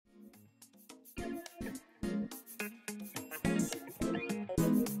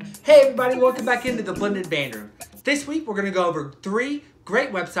Hey everybody, welcome back into the Blended Bandroom. This week we're going to go over 3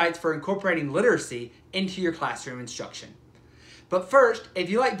 great websites for incorporating literacy into your classroom instruction. But first, if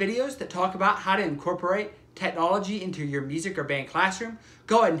you like videos that talk about how to incorporate technology into your music or band classroom,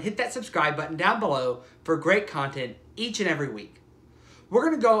 go ahead and hit that subscribe button down below for great content each and every week. We're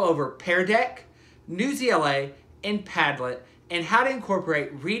going to go over Pear Deck, Newsela, and Padlet, and how to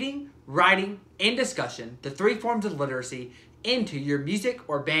incorporate reading, writing, and discussion, the 3 forms of literacy, into your music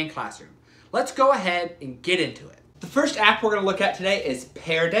or band classroom. Let's go ahead and get into it. The first app we're going to look at today is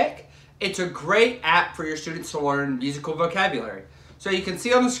Pear Deck. It's a great app for your students to learn musical vocabulary. So you can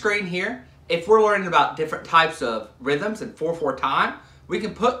see on the screen here, if we're learning about different types of rhythms and 4/4 time, we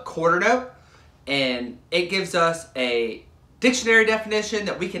can put quarter note and it gives us a dictionary definition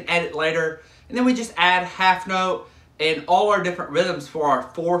that we can edit later, and then we just add half note and all our different rhythms for our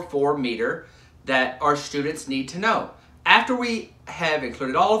 4/4 meter that our students need to know. After we have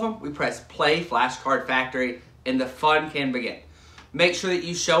included all of them, we press play flashcard factory and the fun can begin. Make sure that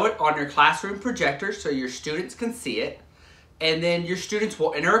you show it on your classroom projector so your students can see it, and then your students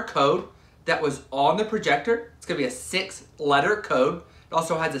will enter a code that was on the projector. It's going to be a 6-letter code. It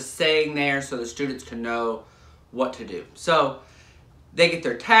also has a saying there so the students can know what to do. So they get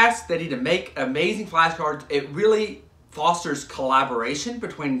their task. They need to make amazing flashcards. It really fosters collaboration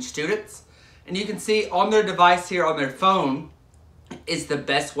between students. And you can see on their device here, on their phone, is the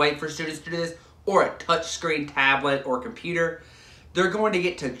best way for students to do this, or a touchscreen tablet or computer. They're going to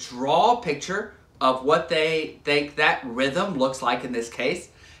get to draw a picture of what they think that rhythm looks like in this case,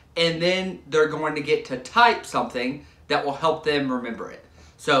 and then they're going to get to type something that will help them remember it.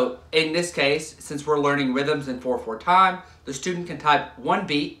 So in this case, since we're learning rhythms in 4/4 time, the student can type 1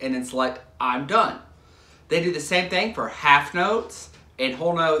 beat and then select I'm done. They do the same thing for half notes and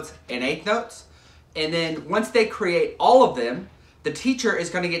whole notes and eighth notes. And then once they create all of them, the teacher is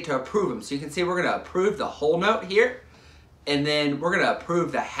going to get to approve them. So you can see we're going to approve the whole note here, and then we're going to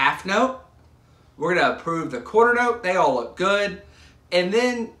approve the half note. We're going to approve the quarter note. They all look good. And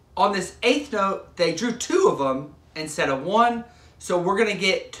then on this eighth note, they drew 2 of them instead of 1. So we're going to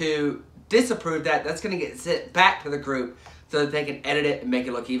get to disapprove that. That's going to get sent back to the group so that they can edit it and make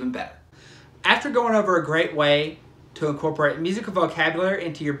it look even better. After going over a great way to incorporate musical vocabulary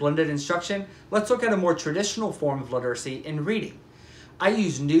into your blended instruction, let's look at a more traditional form of literacy in reading. I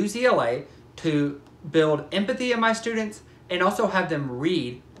use Newsela to build empathy in my students and also have them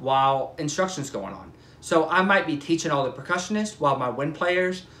read while instruction's going on. So I might be teaching all the percussionists while my wind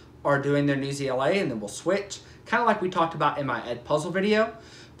players are doing their Newsela, and then we'll switch, kind of like we talked about in my Ed Puzzle video.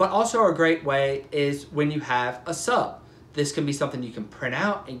 But also a great way is when you have a sub. This can be something you can print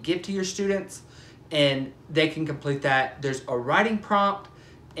out and give to your students, and they can complete that. There's a writing prompt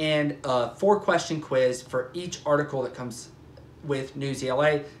and a 4-question quiz for each article that comes with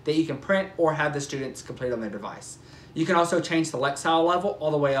Newsela that you can print or have the students complete on their device. You can also change the Lexile level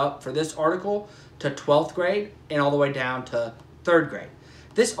all the way up for this article to 12th grade and all the way down to 3rd grade.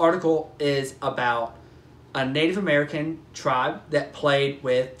 This article is about a Native American tribe that played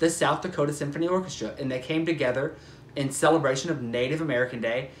with the South Dakota Symphony Orchestra, and they came together in celebration of Native American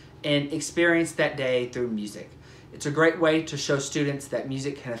Day and experience that day through music. It's a great way to show students that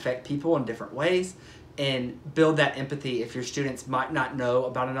music can affect people in different ways and build that empathy if your students might not know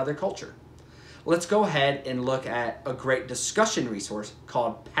about another culture. Let's go ahead and look at a great discussion resource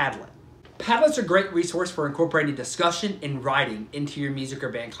called Padlet. Padlet's a great resource for incorporating discussion and writing into your music or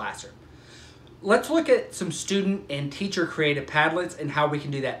band classroom. Let's look at some student and teacher created Padlets and how we can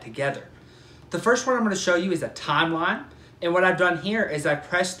do that together. The first one I'm going to show you is a timeline. And what I've done here is I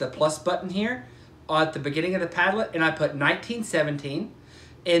pressed the plus button here at the beginning of the Padlet, and I put 1917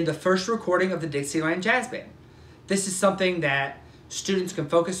 in the first recording of the Dixieland Jazz Band. This is something that students can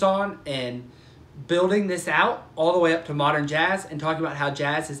focus on and building this out all the way up to modern jazz and talking about how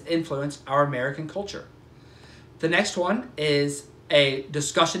jazz has influenced our American culture. The next one is a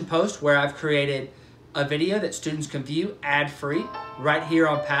discussion post where I've created a video that students can view ad-free right here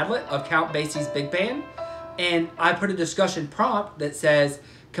on Padlet of Count Basie's Big Band. And I put a discussion prompt that says,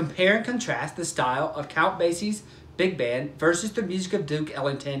 compare and contrast the style of Count Basie's Big Band versus the music of Duke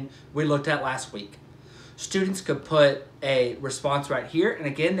Ellington we looked at last week. Students could put a response right here, and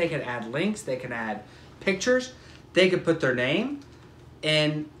again, they can add links, they can add pictures, they could put their name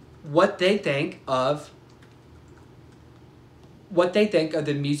and what they think of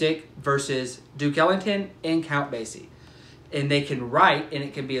the music versus Duke Ellington and Count Basie. And they can write, and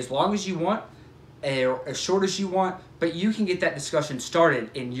it can be as long as you want, or as short as you want, but you can get that discussion started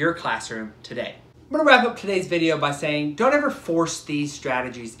in your classroom today. I'm going to wrap up today's video by saying don't ever force these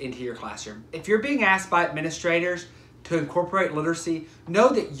strategies into your classroom. If you're being asked by administrators to incorporate literacy, know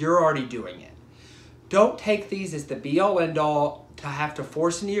that you're already doing it. Don't take these as the be-all end-all to have to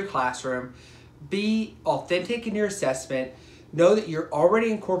force into your classroom. Be authentic in your assessment. Know that you're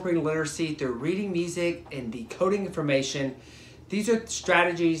already incorporating literacy through reading music and decoding information. These are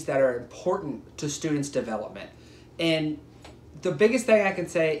strategies that are important to students' development. And the biggest thing I can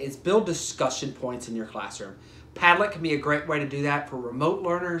say is build discussion points in your classroom. Padlet can be a great way to do that for remote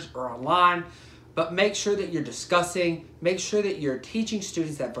learners or online, but make sure that you're discussing, make sure that you're teaching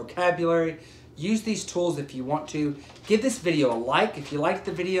students that vocabulary. Use these tools if you want to. Give this video a like if you liked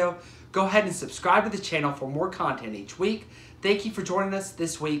the video. Go ahead and subscribe to the channel for more content each week. Thank you for joining us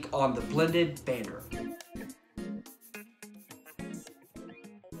this week on the Blended Bandroom.